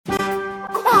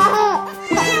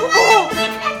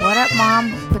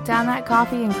Mom, put down that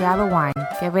coffee and grab a wine.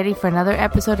 Get ready for another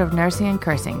episode of Nursing and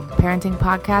Cursing, the parenting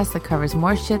podcast that covers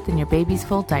more shit than your baby's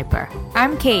full diaper.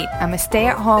 I'm Kate. I'm a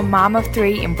stay-at-home mom of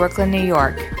 3 in Brooklyn, New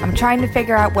York. I'm trying to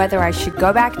figure out whether I should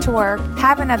go back to work,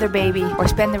 have another baby, or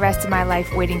spend the rest of my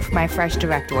life waiting for my fresh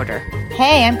direct order.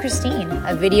 Hey, I'm Christine,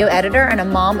 a video editor and a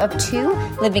mom of 2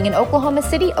 living in Oklahoma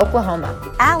City,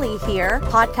 Oklahoma. Allie here,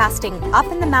 podcasting up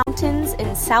in the mountains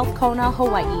in South Kona,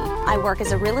 Hawaii. I work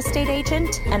as a real estate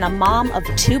agent and a mom of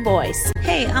 2 boys.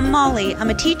 Hey, I'm Molly. I'm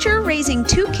a teacher raising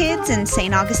 2 kids in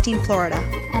St. Augustine, Florida.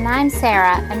 And I'm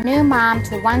Sarah, a new mom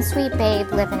to 1 sweet babe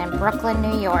living in Brooklyn,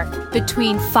 New York.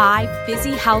 Between 5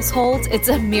 busy households, it's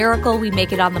a miracle we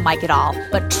make it on the mic at all.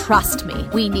 But trust me,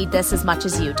 we need this as much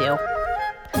as you do.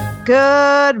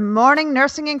 Good morning,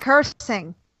 Nursing and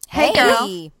Cursing. Hey,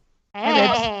 girl.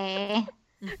 Hey.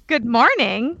 Good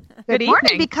morning. Good morning,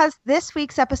 evening. because this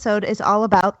week's episode is all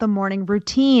about the morning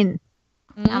routine.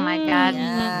 Oh my God.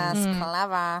 Yes,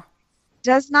 clever.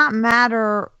 Does not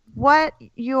matter what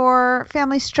your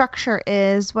family structure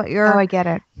is, what your I get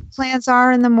it. plans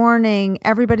are in the morning.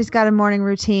 Everybody's got a morning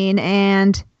routine,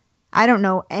 and I don't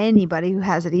know anybody who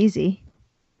has it easy.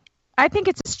 I think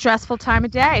it's a stressful time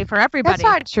of day for everybody. That's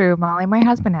not true, Molly. My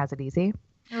husband has it easy.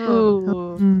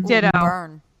 Ooh, ditto.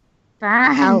 Burn.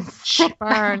 Ouch.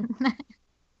 Burn.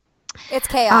 It's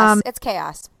chaos. It's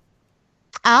chaos.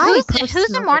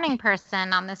 Who's a morning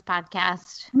person on this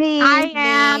podcast? Me. I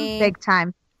am. Big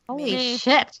time. Holy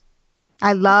shit.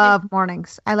 I love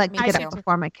mornings. I like to Me get too. up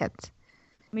before my kids.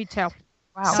 Me too.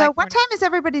 Wow. So what time is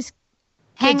everybody's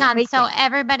Hang kids on. waking? So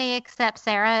everybody except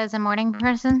Sarah is a morning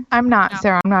person? I'm not, No.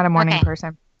 Sarah. I'm not a morning Okay.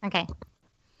 person. Okay.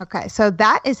 Okay, so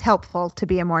that is helpful to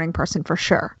be a morning person for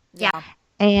sure. Yeah.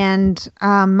 And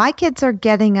my kids are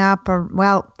getting up,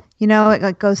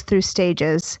 it goes through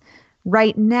stages.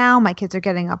 Right now, my kids are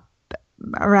getting up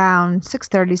around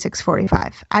 6:30,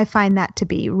 6:45. I find that to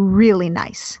be really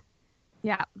nice.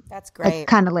 Yeah. That's Like great.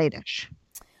 kind of late-ish.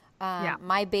 Yeah.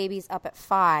 My baby's up at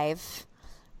 5.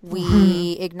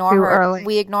 We ignore Too her. early.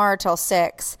 We ignore her till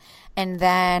 6, and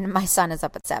then my son is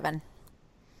up at 7.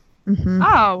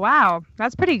 Oh, wow.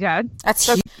 That's pretty good. That's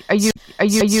So are you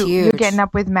huge. getting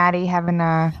up with Maddie having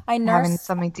having nurse-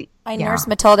 something to I yeah. nurse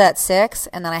Matilda at 6,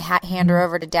 and then I hand her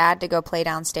over to Dad to go play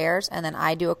downstairs, and then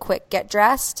I do a quick get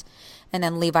dressed, and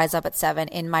then Levi's up at 7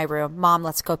 in my room. Mom,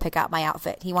 let's go pick out my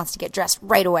outfit. He wants to get dressed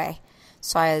right away,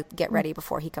 so I get ready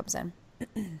before he comes in.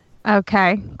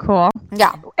 Okay, cool.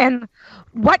 Yeah. And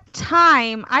what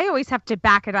time, I always have to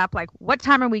back it up, like, what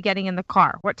time are we getting in the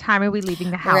car? What time are we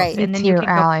leaving the house? Right. And then Me you too, can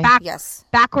Allie. go Yes.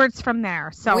 backwards from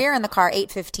there. So, We're in the car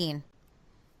 8:15.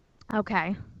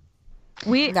 okay.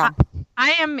 Yeah.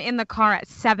 I am in the car at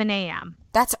 7 a.m.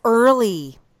 That's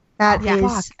early. That Yeah.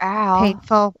 is Fuck, Al.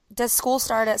 painful. Does school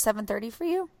start at 7:30 for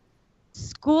you?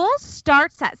 School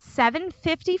starts at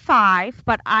 7:55,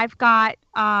 but I've got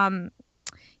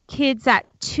kids at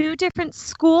 2 different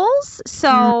schools.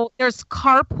 So there's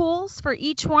carpools for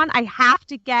each one. I have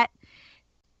to get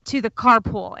to the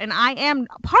carpool, and I am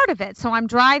part of it. So I'm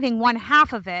driving one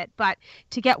half of it, but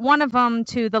to get one of them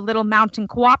to the Little Mountain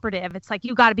Cooperative, it's like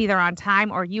you got to be there on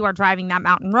time or you are driving that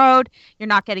mountain road. You're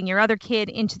not getting your other kid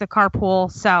into the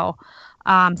carpool. So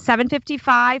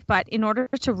 7:55, but in order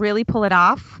to really pull it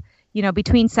off,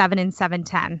 between 7 and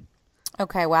 7:10.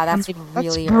 Okay, wow, that's That's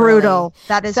really brutal. early.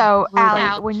 That is So, brutal. Allie,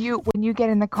 Ouch. when you get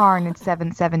in the car and it's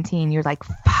 7:17, you're like,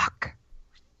 fuck,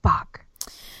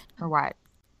 or what?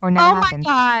 Or never Oh happens.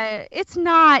 my God. It's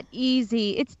not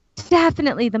easy. It's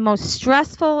definitely the most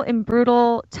stressful and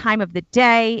brutal time of the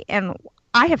day. And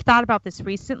I have thought about this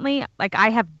recently. Like, I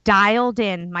have dialed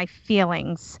in my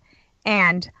feelings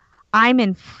and I'm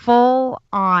in full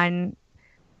on,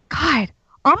 God,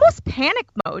 almost panic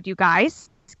mode, you guys.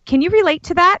 Can you relate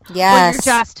to that? Where Yes.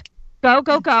 you're just go,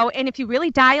 go, go. And if you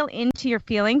really dial into your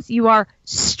feelings, you are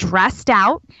stressed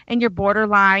out and you're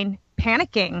borderline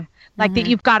panicking. Like that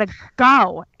you've got to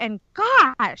go. And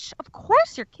gosh, of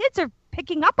course your kids are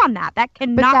picking up on that. That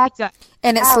cannot be good.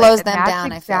 And it Allie, slows and them that's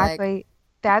down, I feel like. exactly,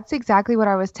 That's exactly what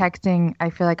I was texting.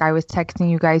 I feel like I was texting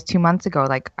you guys 2 months ago.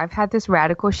 Like, I've had this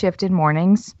radical shift in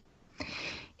mornings,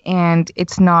 and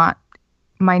it's not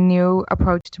my new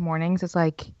approach to mornings. Is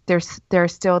like they're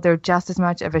just as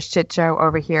much of a shit show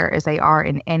over here as they are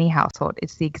in any household.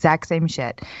 It's the exact same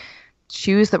shit.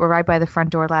 Shoes that were right by the front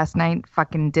door last night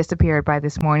fucking disappeared by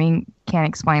this morning. Can't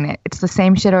explain it. It's the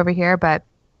same shit over here, but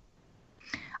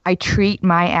I treat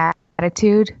my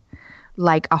attitude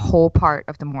like a whole part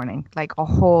of the morning. Like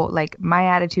my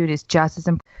attitude is just as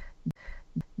important.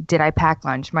 Did I pack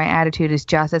lunch? My attitude is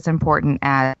just as important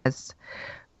as,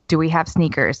 do we have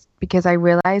sneakers? Because I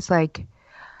realize, like,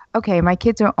 okay, my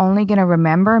kids are only going to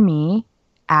remember me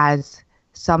as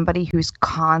somebody who's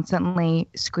constantly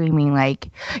screaming like,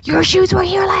 your shoes were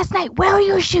here last night. Where are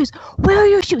your shoes? Where are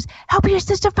your shoes? Help your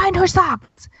sister find her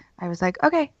socks. I was like,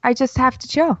 okay, I just have to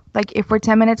chill. Like, if we're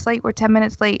 10 minutes late, we're 10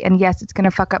 minutes late. And yes, it's going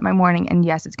to fuck up my morning. And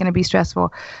yes, it's going to be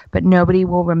stressful. But nobody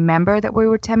will remember that we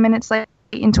were 10 minutes late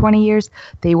in 20 years.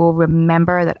 They will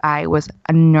remember that I was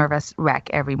a nervous wreck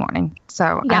every morning.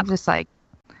 So I'm just like,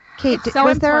 Kate, So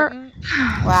was there important.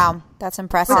 Wow, that's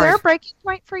impressive. was there a breaking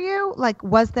point for you? Like,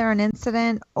 was there an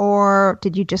incident, or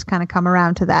did you just kind of come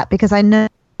around to that? Because I know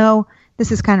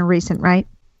this is kind of recent, right?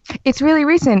 it's really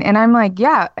recent. And I'm like,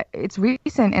 yeah, it's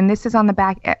recent. And this is on the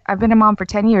back. I've been a mom for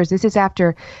 10 years. This is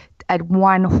after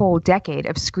one whole decade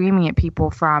of screaming at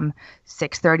people from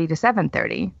 6:30 to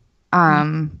 7:30.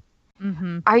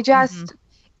 I just,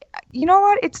 you know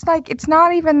what? It's like, it's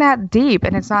not even that deep,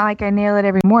 and it's not like I nail it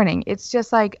every morning. It's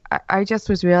just like, I just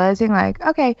was realizing, like,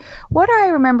 okay, what do I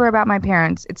remember about my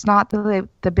parents? It's not the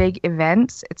big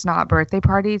events. It's not birthday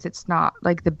parties. It's not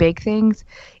like the big things.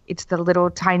 It's the little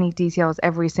tiny details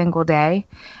every single day.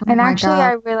 And actually,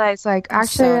 I realized,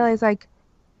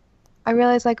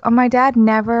 oh, my dad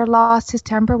never lost his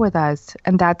temper with us.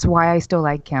 And that's why I still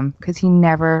like him, because he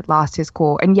never lost his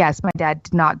cool. And yes, my dad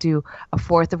did not do a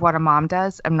fourth of what a mom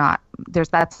does.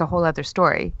 That's a whole other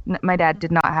story. My dad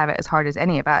did not have it as hard as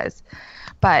any of us.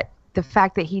 But the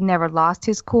fact that he never lost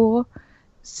his cool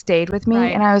stayed with me.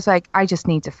 Right. And I was like, I just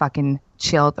need to fucking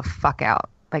chill the fuck out.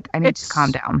 Like, I need to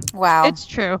calm down. Wow. It's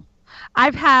true.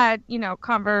 I've had,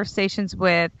 conversations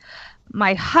with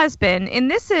my husband,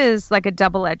 and this is like a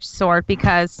double-edged sword,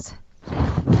 because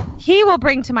he will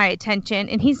bring to my attention,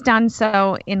 and he's done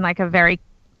so in like a very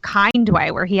kind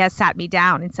way, where he has sat me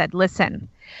down and said, listen,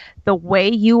 the way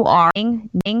you are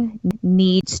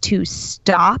needs to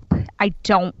stop. I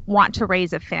don't want to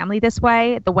raise a family this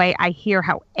way. The way I hear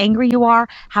how angry you are,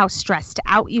 how stressed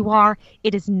out you are,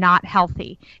 it is not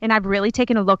healthy. And I've really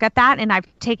taken a look at that, and I've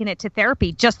taken it to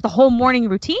therapy, just the whole morning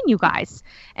routine, you guys,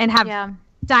 and have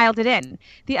dialed it in.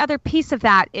 The other piece of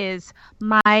that is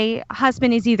my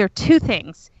husband is either two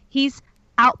things. He's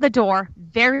out the door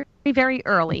very, very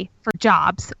early for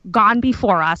jobs, gone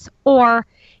before us, or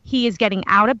he is getting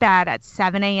out of bed at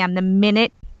 7 a.m. the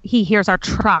minute he hears our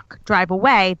truck drive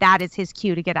away. That is his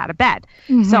cue to get out of bed.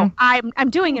 Mm-hmm. So I'm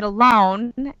doing it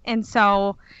alone, and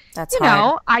so that's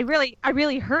hard. I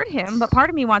really hurt him. But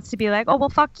part of me wants to be like, oh well,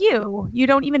 fuck you. You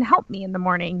don't even help me in the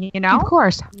morning. Of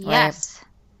course. Yes. Right.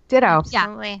 Ditto.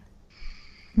 Absolutely.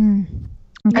 Yeah.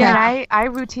 And I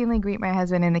routinely greet my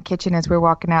husband in the kitchen as we're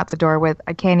walking out the door with,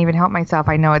 I can't even help myself.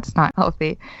 I know it's not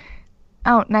healthy.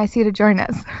 Oh, nice you to join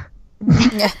us.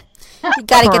 Yeah. You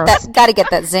gotta get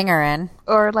that zinger in.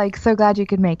 Or like, so glad you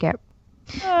could make it.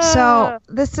 So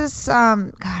this is,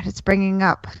 God, it's bringing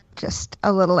up just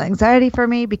a little anxiety for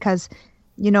me, because,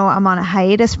 I'm on a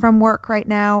hiatus from work right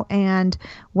now. And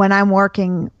when I'm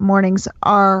working, mornings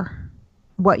are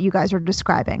what you guys are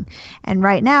describing. And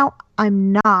right now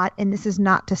I'm not, and this is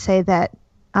not to say that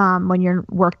when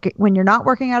you're not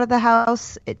working out of the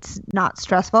house, it's not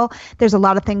stressful. There's a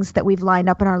lot of things that we've lined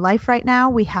up in our life right now.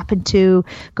 We happen to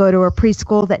go to a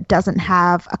preschool that doesn't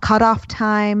have a cutoff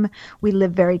time. We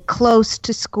live very close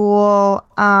to school,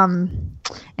 and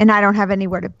I don't have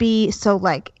anywhere to be. So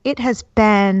like, it has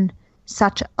been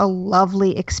such a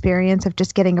lovely experience of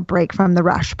just getting a break from the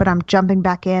rush, but I'm jumping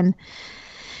back in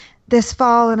this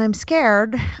fall, and I'm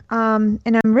scared. And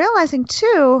I'm realizing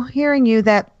too, hearing you,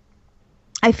 that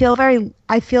I feel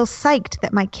psyched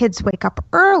that my kids wake up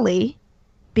early,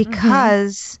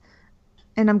 because,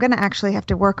 and I'm going to actually have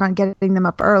to work on getting them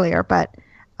up earlier, but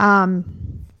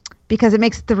because it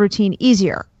makes the routine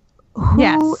easier.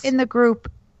 Who in the group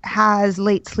has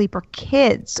late sleeper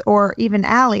kids, or even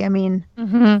Allie? I mean,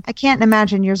 I can't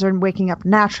imagine yours are waking up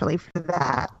naturally for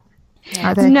that.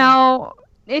 Are they? No.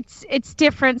 It's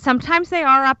different. Sometimes they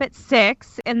are up at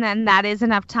 6, and then that is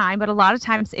enough time. But a lot of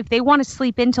times, if they want to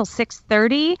sleep until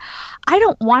 6:30, I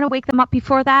don't want to wake them up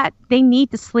before that. They need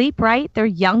to sleep, right? They're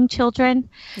young children.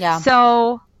 Yeah.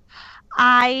 So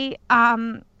I,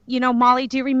 Molly,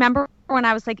 do you remember when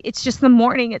I was like, it's just the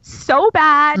morning. It's so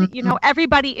bad. Mm-hmm.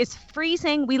 Everybody is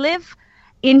freezing. We live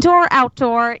indoor,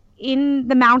 outdoor. In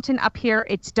the mountain up here,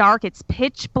 it's dark. It's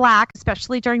pitch black,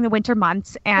 especially during the winter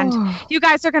months. And you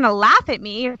guys are going to laugh at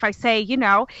me if I say,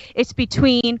 it's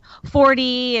between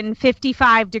 40 and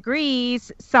 55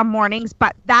 degrees some mornings,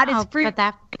 but that is free. But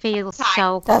that feels so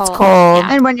cold. That's cold.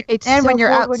 Yeah. And when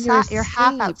you're outside, you're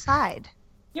half outside.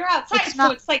 You're outside,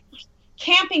 so it's like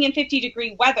camping in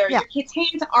 50-degree weather. Yeah. Your kids'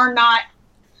 hands are not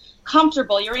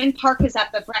comfortable. You're in Parkas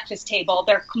at the breakfast table.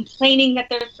 They're complaining that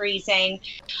they're freezing.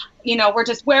 We're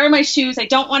just wearing my shoes. I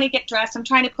don't want to get dressed. I'm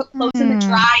trying to put clothes in the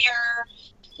dryer,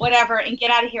 whatever, and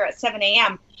get out of here at 7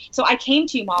 a.m. So I came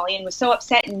to you, Molly, and was so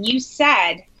upset. And you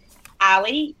said,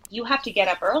 Allie, you have to get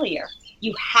up earlier.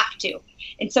 You have to.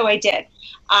 And so I did.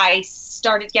 I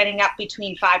started getting up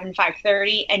between 5 and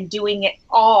 5:30 and doing it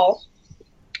all.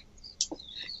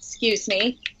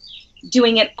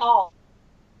 Doing it all.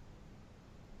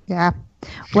 Yeah.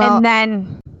 Well,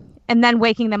 and then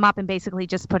waking them up and basically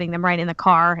just putting them right in the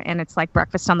car, and it's like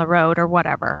breakfast on the road or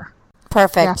whatever.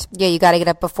 Perfect. Yeah, you got to get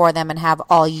up before them and have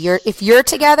if you're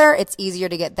together, it's easier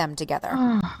to get them together.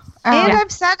 And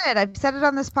I've said it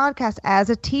on this podcast,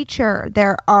 as a teacher,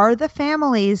 there are the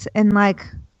families, and like,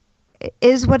 it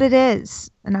is what it is.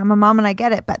 And I'm a mom and I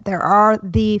get it, but there are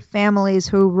the families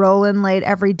who roll in late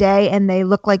every day and they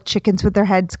look like chickens with their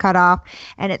heads cut off,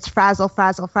 and it's frazzle,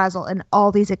 frazzle, frazzle, and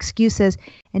all these excuses.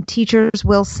 And teachers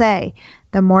will say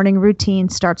the morning routine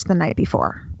starts the night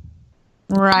before.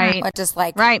 Right. But just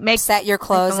like set your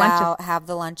clothes out, have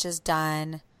the lunches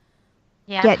done.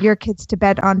 Yeah. Get your kids to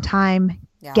bed on time.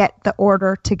 Yeah. Get the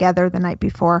order together the night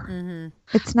before. Mm-hmm.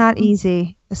 It's not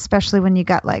easy, especially when you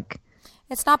got like.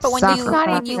 It's not, but when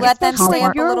you let them stay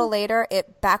up a little later,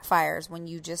 it backfires. When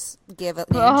you just give it,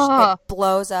 it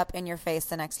blows up in your face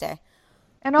the next day.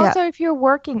 And also, if you're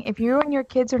working, if you and your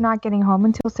kids are not getting home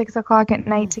until 6 o'clock at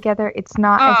night together, it's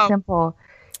not as simple.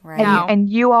 Right. And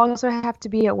you also have to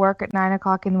be at work at 9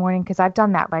 o'clock in the morning, because I've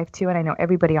done that life too, and I know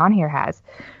everybody on here has.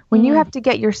 When you have to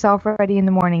get yourself ready in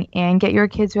the morning and get your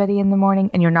kids ready in the morning,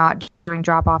 and you're not doing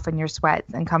drop off in your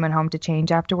sweats and coming home to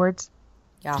change afterwards.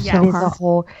 Yeah. So it's a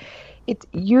whole. It's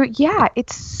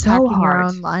so hard. Your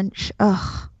own lunch.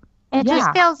 Ugh. It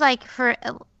just feels like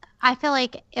I feel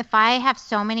like if I have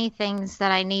so many things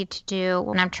that I need to do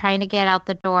when I'm trying to get out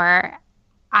the door,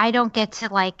 I don't get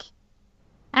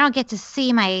to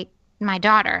see my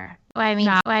daughter. I mean,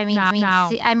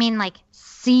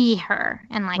 see her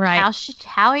and like,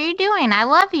 how are you doing? I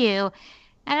love you.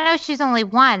 I know she's only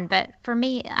 1, but for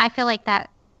me, I feel like that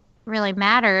really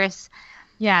matters.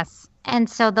 Yes. And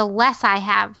so the less I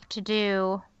have to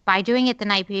do by doing it the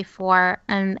night before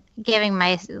and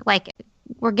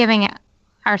we're giving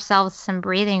ourselves some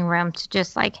breathing room to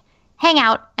just like hang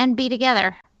out and be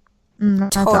together.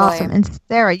 That's awesome. And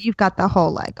Sarah, you've got the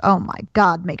whole like, oh my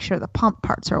God, make sure the pump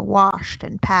parts are washed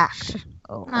and packed.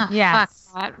 Oh, yes.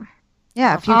 fuck that.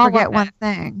 Yeah, if you forget one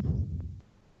thing.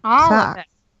 All of it.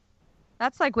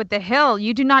 That's like with the hill.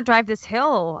 You do not drive this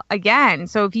hill again.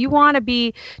 So if you want to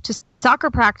be to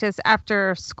soccer practice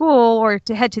after school or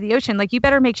to head to the ocean, like, you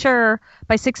better make sure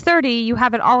by 6:30 you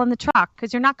have it all in the truck,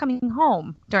 because you're not coming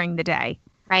home during the day.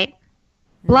 Right.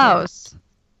 Blows.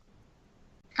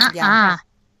 Yeah.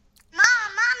 Mom,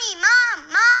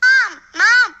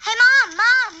 hey mom,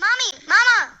 mommy,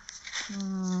 mama.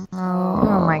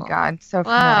 Oh my God, so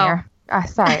familiar.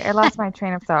 Sorry, I lost my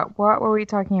train of thought. What were we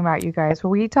talking about, you guys? Were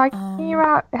we talking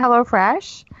about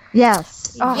HelloFresh?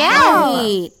 Yes.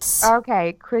 Yes.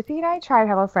 Okay, Chrissy and I tried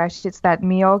HelloFresh. It's that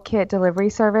meal kit delivery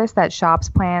service that shops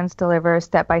plans, delivers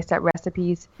step-by-step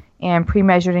recipes and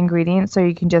pre-measured ingredients, so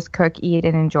you can just cook, eat,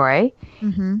 and enjoy.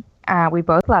 Mm-hmm. We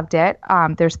both loved it.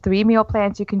 There's 3 meal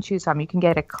plans you can choose from. You can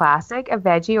get a classic, a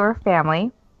veggie, or a family.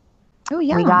 Oh,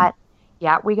 yeah.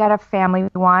 We got a family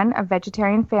one, a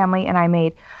vegetarian family, and I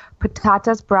made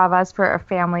patatas bravas for a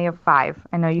family of 5.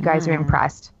 I know you guys are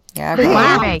impressed. Yeah. What'd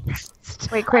you make?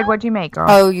 Wait, Craig, what'd you make, girl?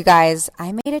 Oh, you guys,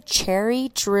 I made a cherry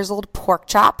drizzled pork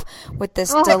chop with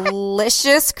this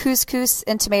delicious couscous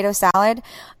and tomato salad.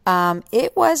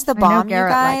 It was the bomb, you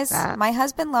guys. My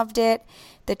husband loved it.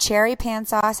 The cherry pan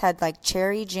sauce had like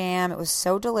cherry jam. It was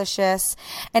so delicious.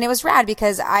 And it was rad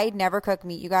because I never cook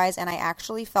meat, you guys, and I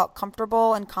actually felt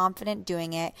comfortable and confident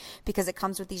doing it because it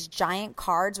comes with these giant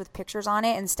cards with pictures on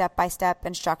it and step-by-step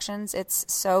instructions. It's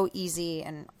so easy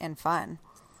and fun.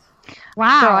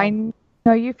 Wow. So I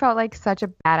know you felt like such a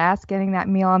badass getting that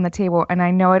meal on the table, and I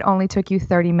know it only took you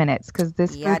 30 minutes because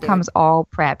this food comes all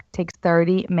prepped. It takes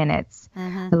 30 minutes.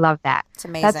 I love that. It's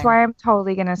amazing. That's why I'm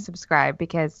totally going to subscribe,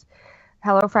 because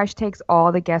HelloFresh takes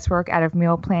all the guesswork out of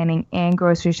meal planning and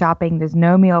grocery shopping. There's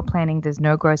no meal planning. There's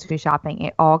no grocery shopping.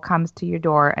 It all comes to your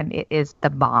door, and it is the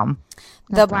bomb.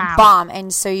 The bomb.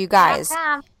 And so you guys...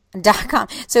 .com.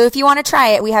 So if you want to try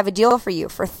it, we have a deal for you.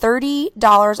 For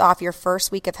 $30 off your first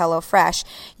week of HelloFresh,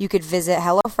 you could visit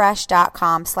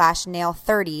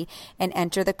HelloFresh.com/nail30 and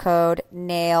enter the code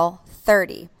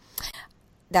NAIL30.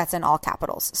 That's in all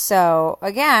capitals. So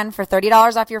again, for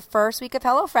 $30 off your first week of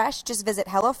HelloFresh, just visit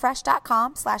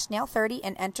HelloFresh.com/nail30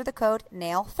 and enter the code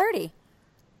NAIL30.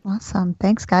 Awesome.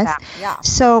 Thanks, guys. Yeah.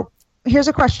 So here's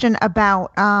a question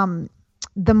about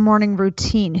the morning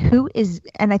routine. Who is,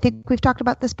 and I think we've talked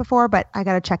about this before, but I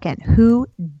got to check in. Who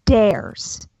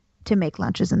dares to make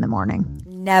lunches in the morning?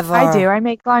 Never. I do. I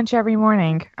make lunch every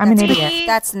morning. I'm an idiot.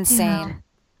 That's insane.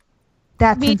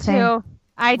 That's Me insane. too.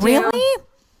 I do. Really?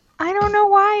 I don't know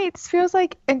why. It feels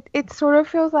like it sort of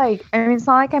feels like. I mean, it's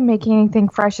not like I'm making anything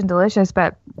fresh and delicious,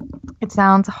 but it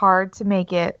sounds hard to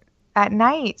make it at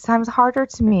night. Sounds harder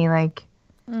to me. Like,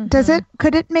 Does it?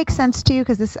 Could it make sense to you?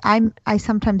 Because I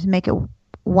sometimes make it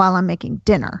while I'm making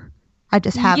dinner. I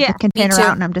just have Yeah, the container too.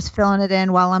 out and I'm just filling it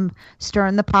in while I'm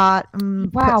stirring the pot.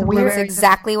 Wow, weird. That's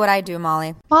exactly what I do,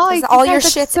 Molly. Molly, 'Cause all your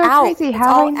that's shit's so out. crazy. It's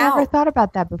How all I never out. thought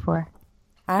about that before.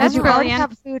 That's you already brilliant.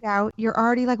 have food out. You're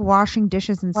already like washing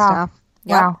dishes and Wow. stuff.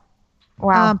 Yep.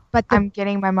 Wow. But I'm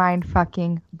getting my mind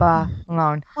fucking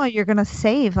blown. well, you're gonna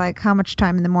save like how much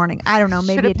time in the morning? I don't know.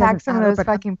 Maybe Should it have packed doesn't some of matter, those but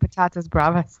fucking patatas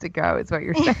bravas to go. Is what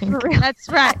you're saying. That's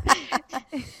right.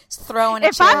 Just throw in a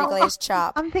If I- cherry glazed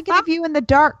chop. I'm thinking of you in the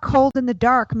dark, cold in the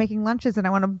dark, making lunches, and I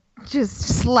want to just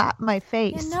slap my Yeah,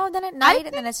 face. no, then at night,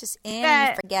 and then it's just in and that-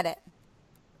 you forget it.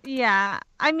 Yeah.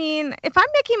 I mean, if I'm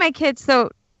making my kids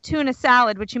tuna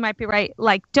salad, which you might be right,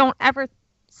 like don't ever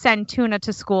send tuna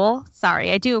to school.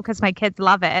 Sorry, I do because my kids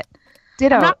love it.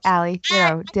 Ditto, I'm not- Allie.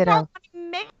 Ditto, I ditto. don't want to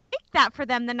make that for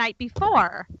them the night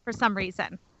before for some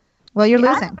reason. Well, you're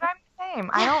Yeah, losing. but I'm the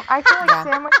same. I feel like Yeah.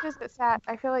 sandwiches that sat.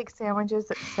 I feel like sandwiches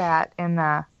that sat in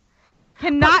the.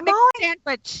 Cannot make Molly- a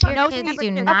sandwich. Your No kids do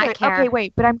sandwiches. not okay, care. okay,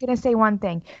 wait. But I'm gonna say one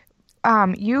thing.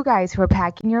 You guys who are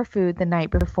packing your food the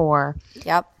night before,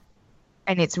 Yep.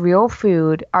 and it's real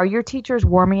food. Are your teachers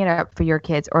warming it up for your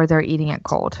kids, or they're eating it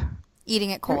cold? Eating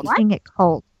it cold. Eating it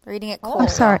cold. They're eating it Oh, cold.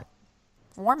 sorry.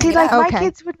 Warming See, it like up. my Okay.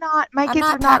 kids would not. My I'm kids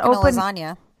not would not packing open. a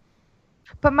lasagna.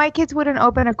 But my kids wouldn't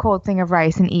open a cold thing of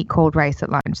rice and eat cold rice at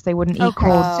lunch. They wouldn't eat Okay.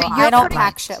 cold. Oh, So I you're don't putting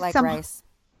pack shit like some- rice.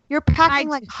 You're packing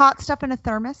I- like hot stuff in a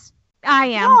thermos. I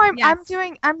am. No, I'm yes.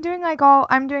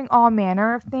 doing all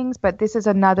manner of things, but this is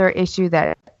another issue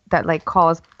that like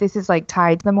calls. This is like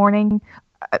tied to the morning.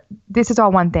 This is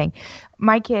all one thing.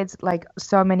 My kids, like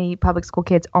so many public school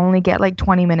kids, only get like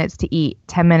 20 minutes to eat,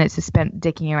 10 minutes to spend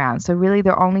dicking around. So really,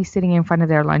 they're only sitting in front of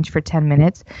their lunch for 10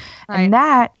 minutes, Right. and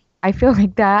that I feel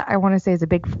like that I want to say is a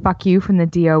big fuck you from the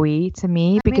DOE to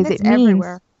me because it's it means.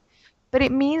 everywhere. But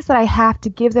it means that I have to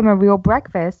give them a real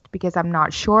breakfast because I'm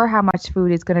not sure how much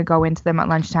food is going to go into them at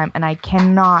lunchtime, and I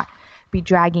cannot be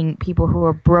dragging people who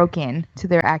are broken to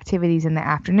their activities in the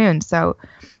afternoon. So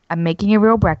I'm making a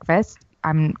real breakfast.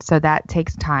 So that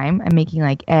takes time. I'm making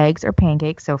like eggs or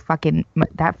pancakes, so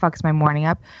that fucks my morning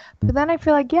up. But then I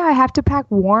feel like, yeah, I have to pack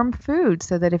warm food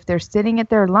so that if they're sitting at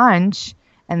their lunch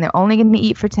and they're only going to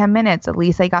eat for 10 minutes, at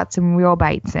least I got some real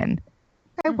bites in.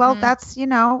 Okay, well, that's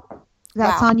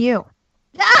Wow. on you.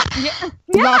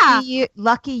 Yeah.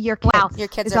 Lucky your kids. Wow, your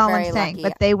kids is are all very I'm saying. lucky.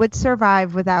 But they would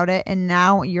survive without it, and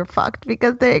now you're fucked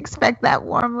because they expect that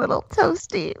warm little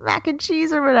toasty mac and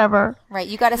cheese or whatever. Right.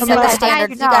 You got to But set the I-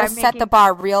 standards. no, You got to I'm set the making-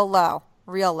 bar real low.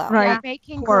 Real low. Right. I'm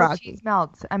making Poor grilled Augie. cheese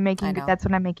melts. I know. That's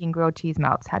when I'm making grilled cheese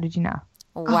melts. How did you know?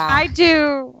 Wow.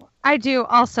 I do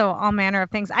also all manner of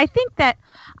things. I think that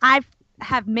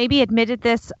have maybe admitted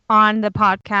this on the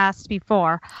podcast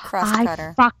before. Crust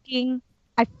cutter.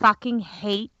 I fucking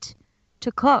hate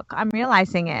to cook. I'm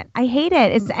realizing it. I hate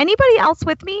it. Is anybody else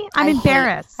with me? I'm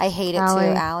embarrassed. I hate it Allie.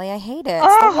 too, Allie. I hate it.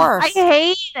 It's the worst. I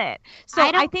hate it. So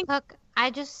I don't I think cook. I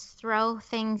just throw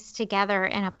things together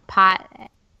in a pot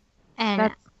and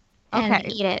That's- okay.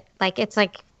 eat it. Like it's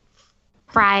like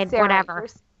fried, Sarah, whatever.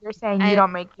 You're saying I- you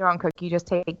don't make your own cookie. You just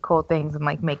take cold things and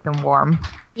like make them warm.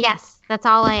 Yes, that's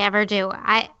all I ever do.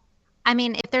 I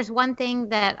mean, if there's one thing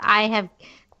that I have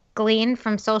gleaned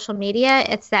from social media,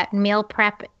 it's that meal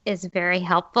prep is very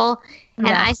helpful. And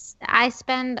I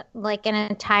spend like an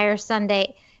entire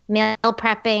Sunday meal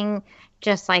prepping,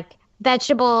 just like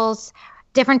vegetables,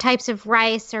 different types of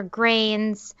rice or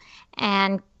grains,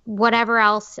 and whatever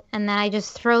else, and then I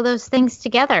just throw those things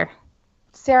together.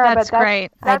 Sarah, That's but that's great.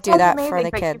 I That do sounds that for amazing,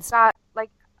 the but kids. you've got, like,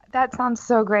 that sounds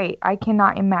so great. I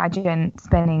cannot imagine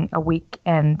spending a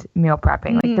weekend meal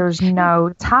prepping. Like, there's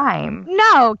no time.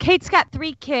 No, Kate's got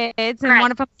 3 kids, and Right.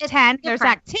 one of them's It's 10. There's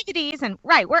different. activities, and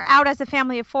we're out as a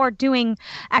family of 4 doing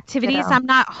activities. Ditto. I'm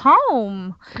not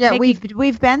home. Yeah, Making-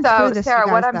 we've been through So, this. Sarah,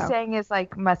 you what guys, I'm though. saying is,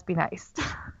 like, must be nice.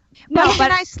 No, Must be but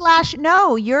nice /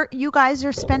 no. You guys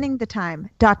are spending the time ...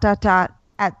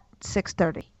 at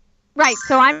 6:30. right.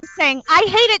 So I'm saying I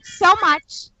hate it so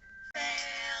much.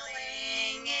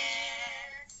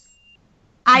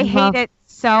 I hate it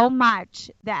so much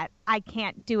that I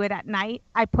can't do it at night.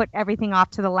 I put everything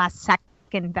off to the last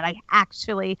second that I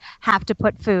actually have to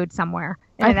put food somewhere.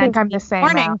 And I it think ends up I'm the being same.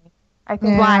 morning. Allie. I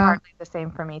think Yeah. hardly the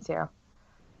same for me too.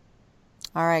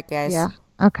 All right, guys. Yeah.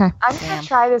 Okay. I'm gonna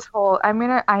try this whole.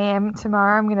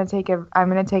 Tomorrow. I'm gonna take a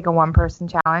 1-person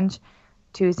challenge.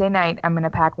 Tuesday night, I'm gonna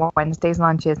pack Wednesday's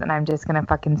lunches, and I'm just gonna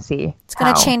fucking see. It's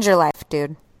gonna change your life,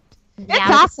 dude. It's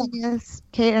awesome. Is,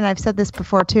 Kate, and I've said this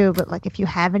before too, but like if you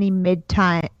have any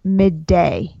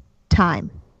midday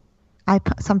time, I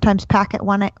sometimes pack at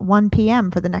 1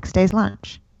 p.m. for the next day's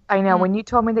lunch. I know. When you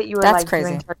told me that you were That's like crazy.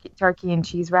 doing turkey and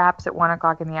cheese wraps at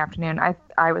 1:00 in the afternoon,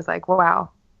 I was like, wow.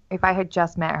 If I had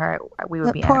just met her, we would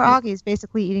But be poor enemies. Augie's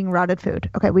basically eating rotted food.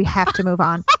 Okay, we have to move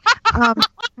on.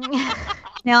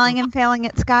 Nailing and failing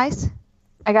it, Skies?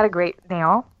 I got a great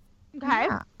nail. Okay.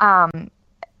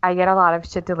 I get a lot of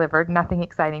shit delivered. Nothing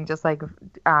exciting, just like,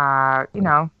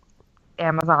 Amazon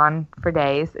for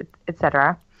days,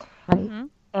 etc. Mm-hmm.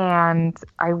 And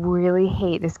I really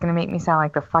hate, this is going to make me sound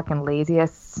like the fucking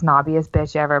laziest, snobbiest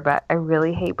bitch ever, but I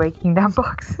really hate breaking down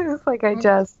boxes. Like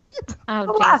Jesus.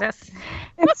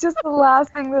 It's just the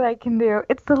last thing that I can do.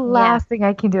 It's the last thing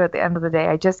I can do at the end of the day.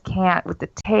 I just can't with the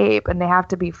tape, and they have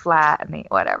to be flat and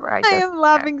whatever. I am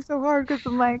laughing so hard because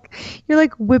I'm like, you're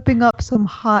like whipping up some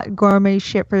hot gourmet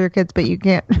shit for your kids, but you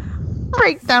can't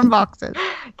break down boxes.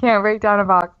 Can't break down a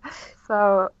box.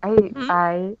 So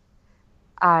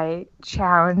I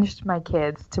challenged my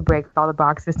kids to break all the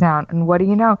boxes down. And what do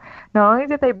you know? Not only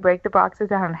did they break the boxes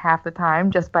down half the time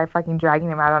just by fucking dragging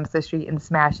them out onto the street and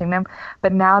smashing them,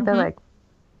 but now they're like,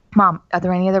 Mom, do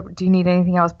you need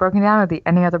anything else broken down? Are there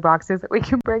any other boxes that we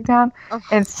can break down?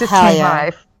 And it's just changed my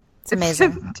life. It's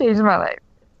amazing. It's just changed my life.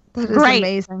 That is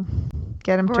amazing.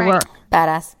 Get them to work.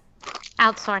 Badass.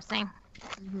 Outsourcing.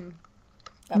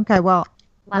 Okay, well,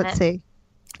 Love let's it. see.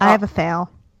 I have a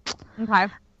fail. Okay.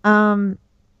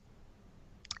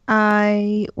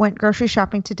 I went grocery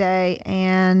shopping today,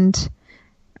 and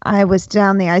I was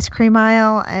down the ice cream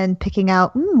aisle and picking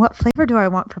out what flavor do I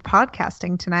want for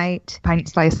podcasting tonight. Pint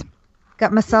slice.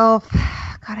 Got myself.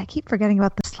 God, I keep forgetting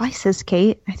about the slices,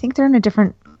 Kate. I think they're in a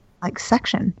different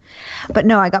section, but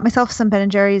no, I got myself some Ben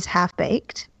and Jerry's half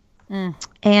baked.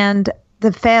 And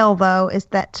the fail though is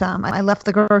that I left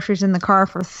the groceries in the car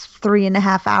for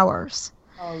 3.5 hours.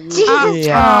 Jesus.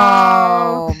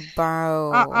 Oh,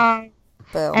 bro.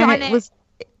 Boo. And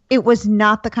it was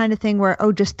not the kind of thing where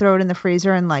just throw it in the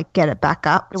freezer and get it back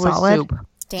up. It was solid. soup.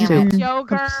 Damn it.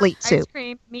 Yogurt, Complete ice soup.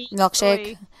 cream, meat, Milkshake.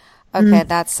 soy. Okay,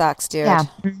 that sucks, dude. Yeah.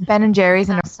 Ben and Jerry's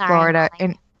in Oh, a sorry, Florida,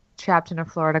 Molly. trapped in a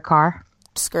Florida car.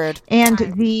 Screwed. And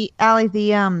the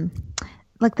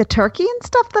turkey and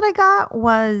stuff that I got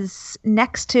was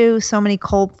next to so many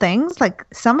cold things.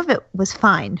 Some of it was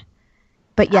fine,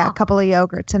 but a couple of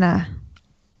yogurts and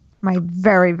my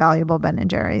very valuable Ben and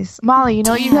Jerry's. Molly, you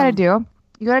know what you gotta do?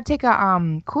 You gotta take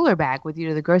a cooler bag with you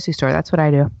to the grocery store. That's what I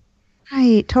do.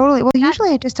 Right, totally. Well, usually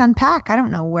I just unpack. I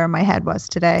don't know where my head was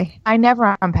today. I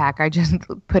never unpack. I just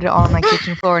put it all on my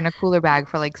kitchen floor in a cooler bag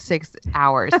for 6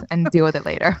 hours and deal with it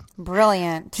later.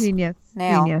 Brilliant. Genius.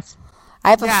 Nail. Genius.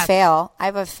 I have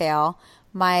a fail.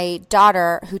 My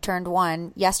daughter, who turned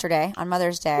 1 yesterday on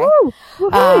Mother's Day.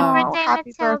 Birthday,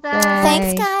 Happy Matilda. birthday.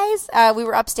 Thanks, guys. We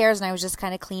were upstairs, and I was just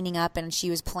kind of cleaning up, and she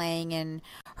was playing in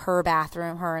her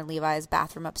bathroom, her and Levi's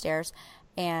bathroom upstairs,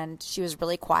 and she was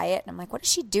really quiet. And I'm like, what is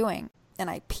she doing? And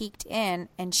I peeked in,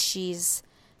 and she's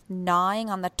gnawing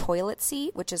on the toilet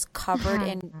seat, which is covered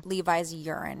in Levi's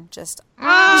urine. Just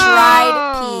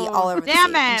dried pee all over the seat.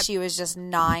 damn And it. she was just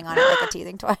gnawing on it like a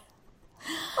teething toy.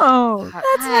 Oh, That's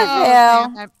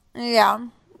my fail. Yeah.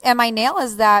 And my nail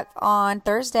is that on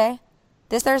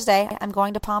this Thursday, I'm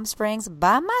going to Palm Springs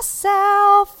by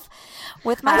myself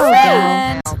with my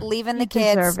friend, leaving the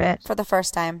kids deserve it. for the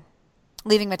first time.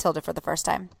 Leaving Matilda for the first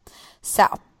time. So,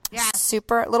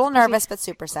 super, little nervous, but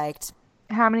super psyched.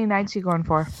 How many nights are you going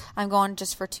for? I'm going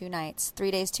just for 2 nights. 3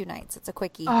 days, 2 nights. It's a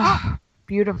quickie. Oh,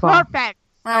 beautiful. Perfect.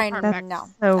 I perfect. know.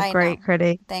 so I great, know.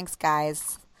 Critty. Thanks,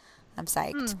 guys. I'm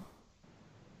psyched.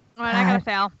 All right, I gotta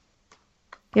fail.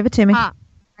 Give it to me. I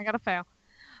gotta fail.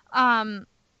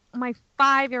 My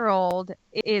 5-year-old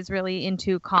is really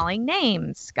into calling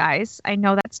names, guys. I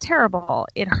know that's terrible.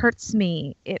 It hurts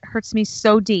me. It hurts me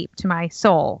so deep to my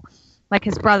soul. Like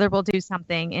his brother will do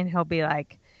something and he'll be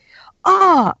like,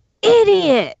 "Oh,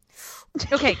 idiot!"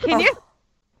 Okay, can you?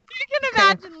 You can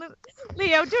imagine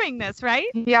Leo doing this, right?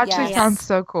 He actually Yes. sounds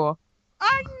so cool.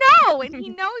 I know, and he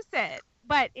knows it,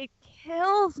 but it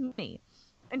kills me.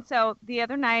 And so the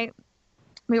other night,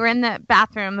 we were in the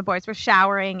bathroom, the boys were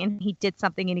showering, and he did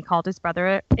something, and he called his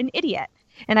brother an idiot.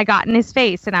 And I got in his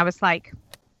face, and I was like,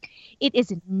 "It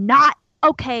is not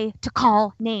okay to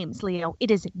call names, Leo.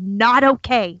 It is not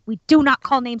okay. We do not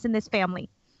call names in this family."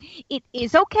 It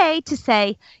is okay to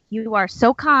say, you are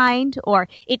so kind, or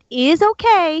it is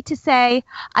okay to say,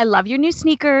 I love your new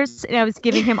sneakers. And I was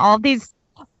giving him all these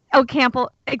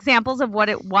examples of what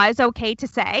it was okay to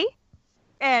say.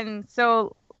 And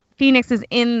so Phoenix is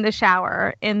in the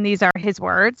shower, and these are his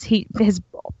words. His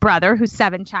brother, who's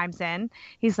 7, chimes in.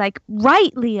 He's like,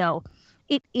 right, Leo,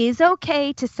 it is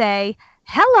okay to say,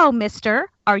 hello, mister,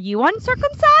 are you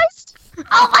uncircumcised?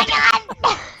 Oh my God!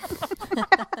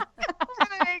 And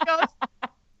then he goes,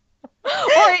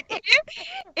 or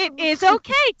it is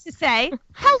okay to say,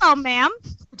 hello, ma'am,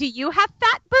 do you have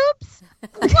fat boobs?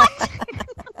 What?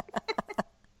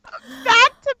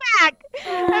 Back to back.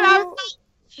 And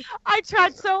I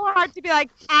tried so hard to be like,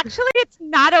 actually, it's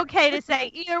not okay to say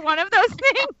either one of those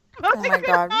things. Oh my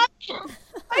God. I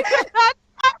could not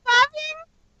stop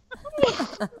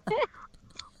laughing.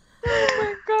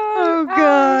 Oh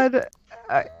God.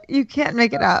 You can't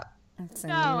make it up. That's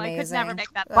No, I could never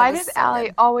make that. Why does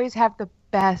Allie always have the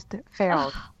best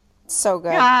fails? So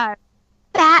good. God.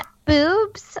 Fat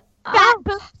boobs? Fat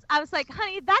boobs. I was like,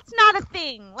 honey, that's not a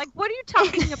thing. Like, what are you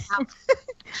talking about?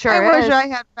 Sure I is. wish I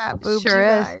had fat boobs. Sure you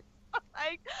is. guys.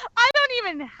 Like, I don't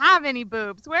even have any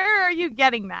boobs. Where are you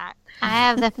getting that? I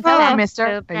have the Oh, fat mister,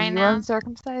 boob are right you now.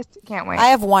 uncircumcised? Can't wait. I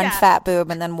have one Yeah. fat boob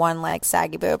and then one like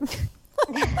saggy boob.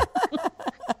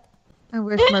 I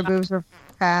wish my boobs were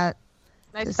fat,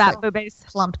 Nice Just fat like- boobies.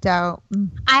 plumped out.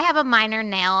 I have a minor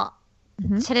nail.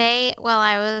 Mhm. Today, while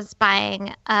I was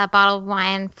buying a bottle of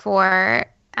wine for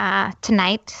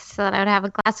tonight, so that I would have a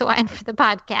glass of wine for the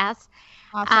podcast,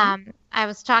 Awesome. I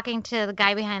was talking to the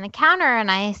guy behind the counter, and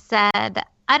I said,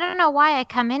 I don't know why I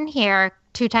come in here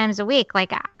 2 times a week.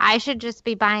 Like, I should just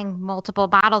be buying multiple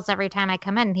bottles every time I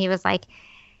come in. And he was like,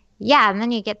 yeah, and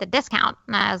then you get the discount.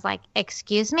 And I was like,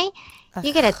 excuse me?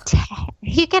 You get a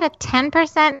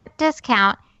 10%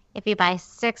 discount if you buy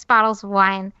 6 bottles of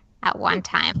wine at one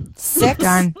time. 6?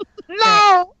 Done.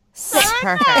 No. 6.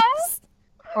 Perfect.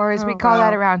 Or as we Oh, call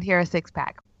that wow. around here, a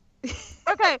 6-pack.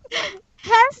 Okay.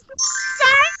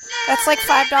 That's like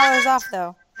 $5 off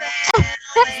though.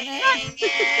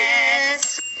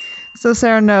 So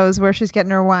Sarah knows where she's getting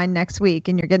her wine next week,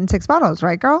 and you're getting 6 bottles,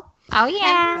 right, girl? Oh,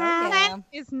 yeah. Yeah.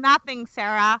 Is nothing,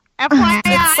 Sarah. FYI.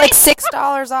 It's like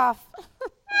 $6 off.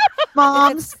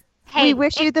 Moms, Hey, we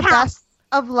wish it you the counts. best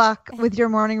of luck with your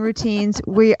morning routines.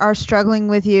 We are struggling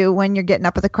with you when you're getting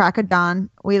up at the crack of dawn.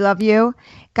 We love you.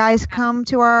 Guys, come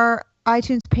to our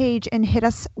iTunes page and hit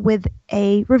us with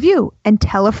a review and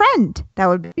tell a friend. That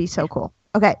would be so cool.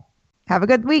 Okay. Have a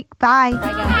good week. Bye.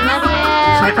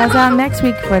 Check us out next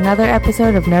week for another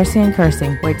episode of Nursing and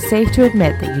Cursing, where it's safe to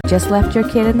admit that you just left your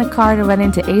kid in the car to run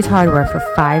into Ace Hardware for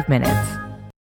 5 minutes.